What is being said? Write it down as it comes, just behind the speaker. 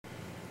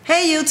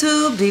Hey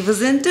YouTube,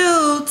 divas and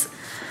dudes.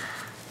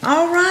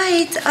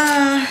 Alright,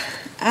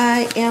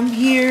 I am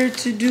here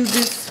to do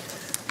this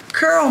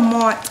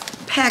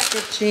CurlMart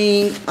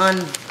packaging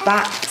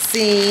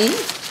unboxing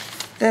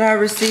that I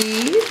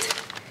received.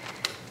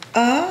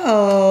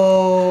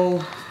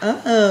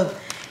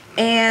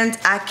 And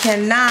I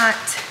cannot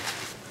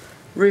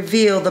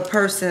reveal the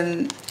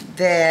person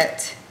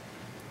that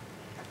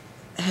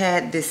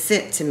had this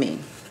sent to me.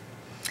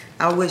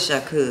 I wish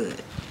I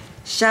could.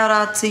 Shout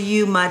out to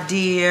you, my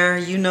dear.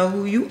 You know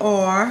who you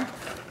are.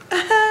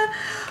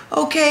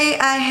 Okay,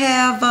 I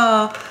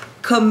have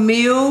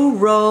Camille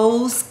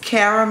Rose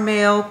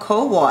Caramel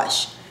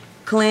Co-Wash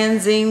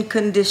Cleansing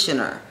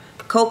Conditioner.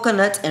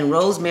 Coconut and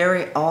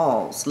rosemary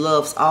oils.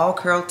 Loves all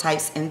curl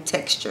types and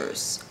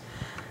textures.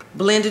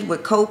 Blended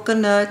with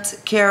coconut,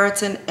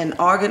 keratin, and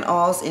argan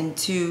oils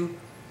into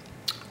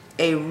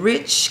a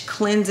rich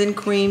cleansing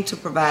cream to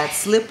provide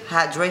slip,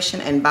 hydration,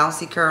 and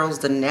bouncy curls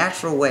the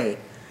natural way.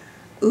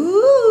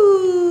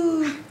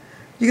 Ooh,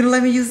 you gonna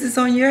let me use this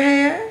on your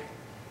hair?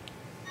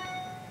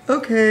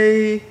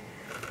 Okay.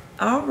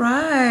 All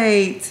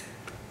right.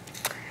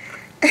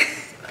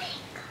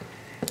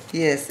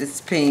 Yes,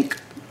 it's pink.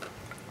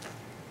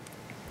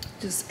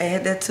 Just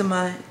add that to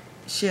my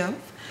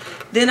shelf.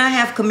 Then I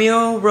have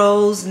Camille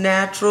Rose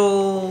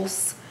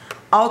Naturals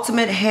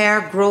Ultimate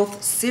Hair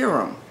Growth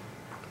Serum.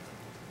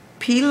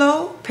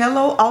 Pelo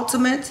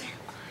Ultimate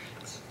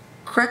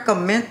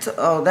Crecamento.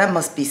 Oh, that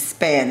must be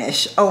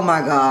Spanish. Oh my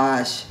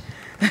gosh.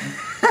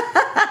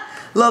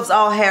 Loves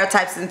all hair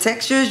types and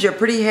textures. Your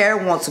pretty hair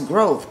wants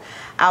growth.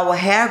 Our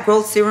hair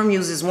growth serum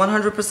uses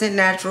 100%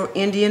 natural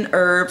Indian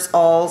herbs,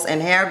 oils,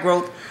 and hair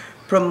growth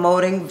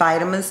promoting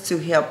vitamins to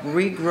help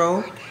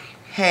regrow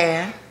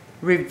hair,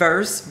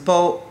 reverse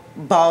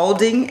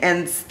balding,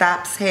 and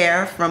stops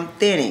hair from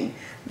thinning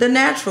the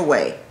natural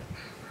way.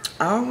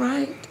 All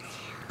right.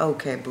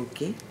 Okay,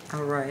 Bookie.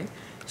 All right.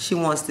 She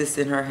wants this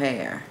in her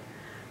hair.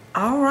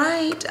 All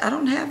right. I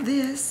don't have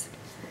this.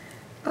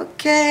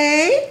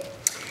 Okay.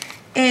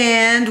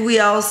 And we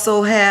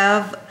also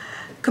have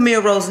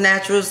Camille Rose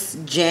Naturals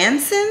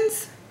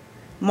Jansen's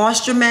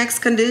Moisture Max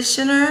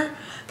Conditioner.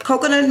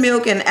 Coconut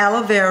milk and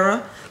aloe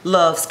vera.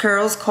 Loves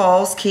curls,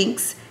 calls,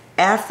 kinks,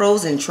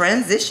 afros, and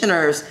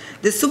transitioners.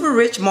 This super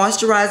rich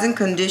moisturizing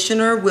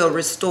conditioner will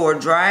restore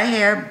dry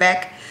hair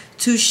back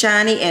to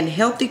shiny and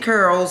healthy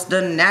curls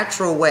the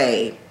natural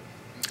way.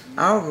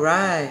 All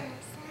right.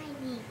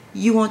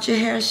 You want your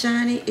hair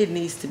shiny? It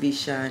needs to be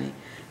shiny.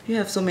 You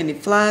have so many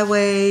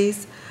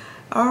flyaways.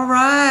 All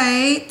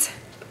right.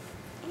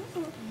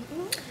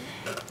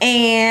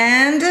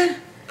 And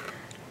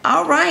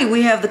all right,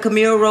 we have the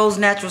Camille Rose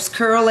Naturals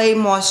Curl Aid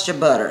Moisture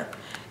Butter.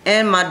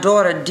 And my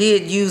daughter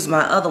did use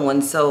my other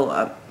one, so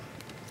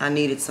I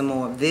needed some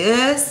more of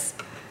this.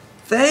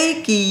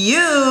 Thank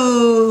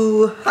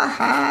you.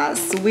 Haha,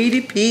 sweetie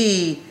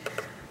pea.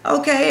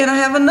 Okay, and I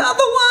have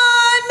another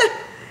one.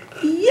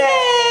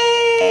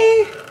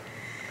 Yay.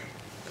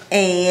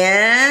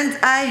 And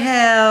I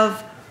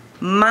have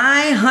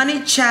my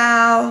Honey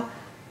Child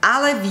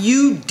Olive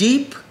You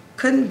Deep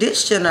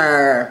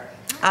Conditioner.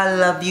 I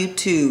love you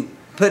too,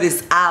 but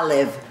it's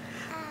olive.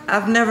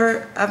 I've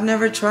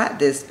never tried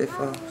this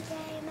before.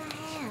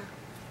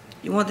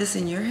 You want this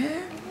in your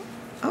hair?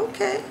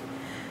 Okay.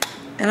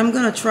 And I'm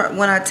gonna try,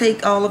 when I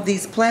take all of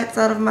these plaits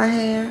out of my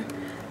hair,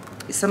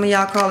 some of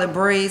y'all call it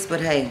braids, but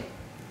hey,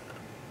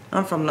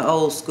 I'm from the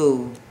old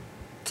school.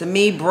 To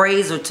me,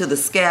 braids are to the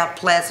scalp,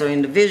 plaits are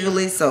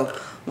individually. So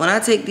when I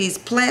take these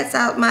plaits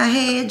out my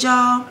head,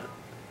 y'all,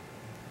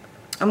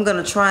 I'm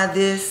gonna try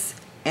this,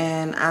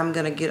 and I'm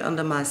gonna get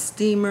under my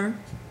steamer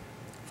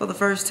for the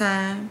first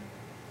time.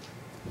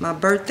 My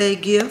birthday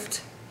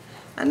gift.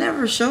 I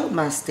never showed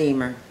my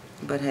steamer,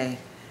 but hey,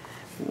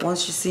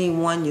 once you've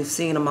seen one, you've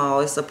seen them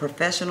all. It's a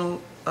professional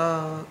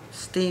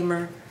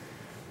steamer.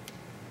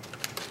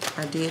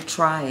 I did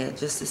try it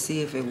just to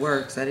see if it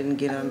works. I didn't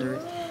get under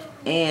it.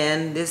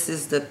 And this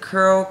is the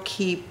Curl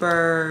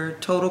Keeper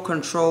Total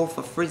Control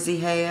for Frizzy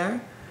Hair.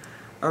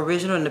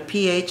 Original, and the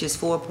pH is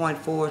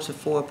 4.4 to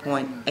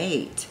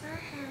 4.8.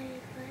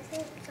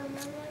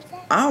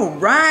 All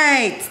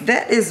right,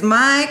 that is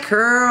my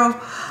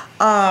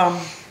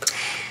CurlMart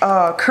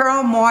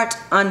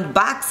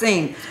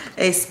unboxing.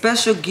 A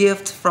special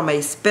gift from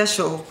a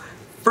special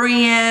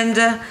friend.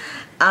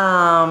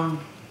 I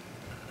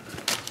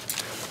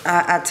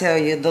tell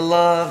you, the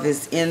love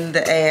is in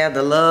the air.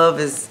 The love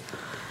is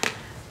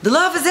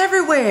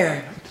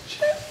everywhere.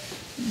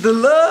 The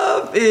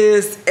love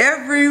is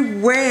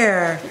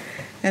everywhere.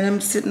 And I'm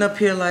sitting up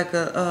here like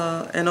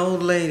an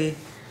old lady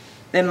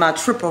in my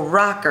triple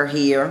rocker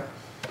here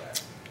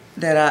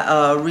that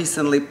I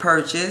recently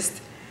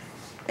purchased,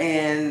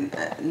 and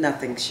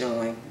nothing's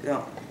showing.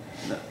 No,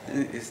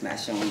 it's not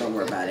showing. Don't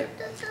worry about it.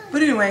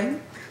 But anyway,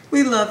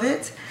 we love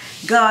it.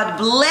 God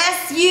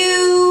bless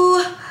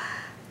you.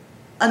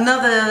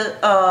 Another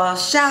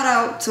shout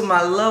out to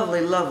my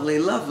lovely, lovely,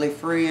 lovely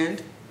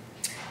friend.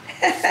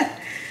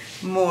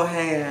 More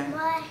hair. More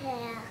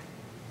hair.